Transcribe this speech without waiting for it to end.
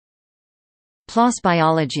PLoS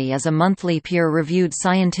Biology is a monthly peer-reviewed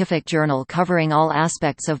scientific journal covering all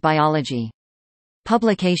aspects of biology.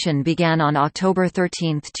 Publication began on October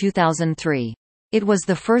 13, 2003. It was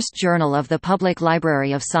the first journal of the Public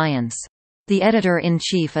Library of Science. The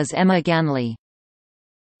editor-in-chief is Emma Ganley.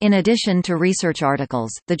 In addition to research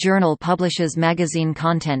articles, the journal publishes magazine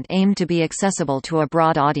content aimed to be accessible to a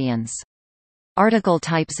broad audience. Article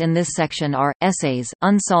types in this section are essays,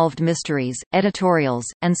 unsolved mysteries, editorials,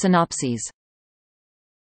 and synopses.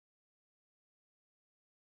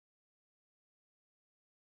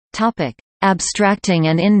 Topic: Abstracting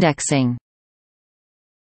and indexing.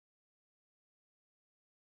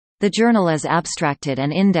 The journal is abstracted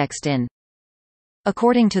and indexed in.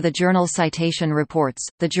 According to the Journal Citation Reports,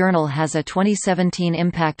 the journal has a 2017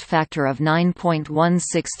 impact factor of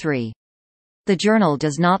 9.163. The journal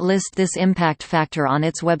does not list this impact factor on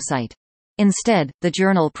its website. Instead, the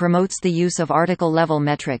journal promotes the use of article-level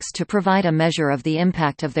metrics to provide a measure of the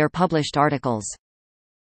impact of their published articles.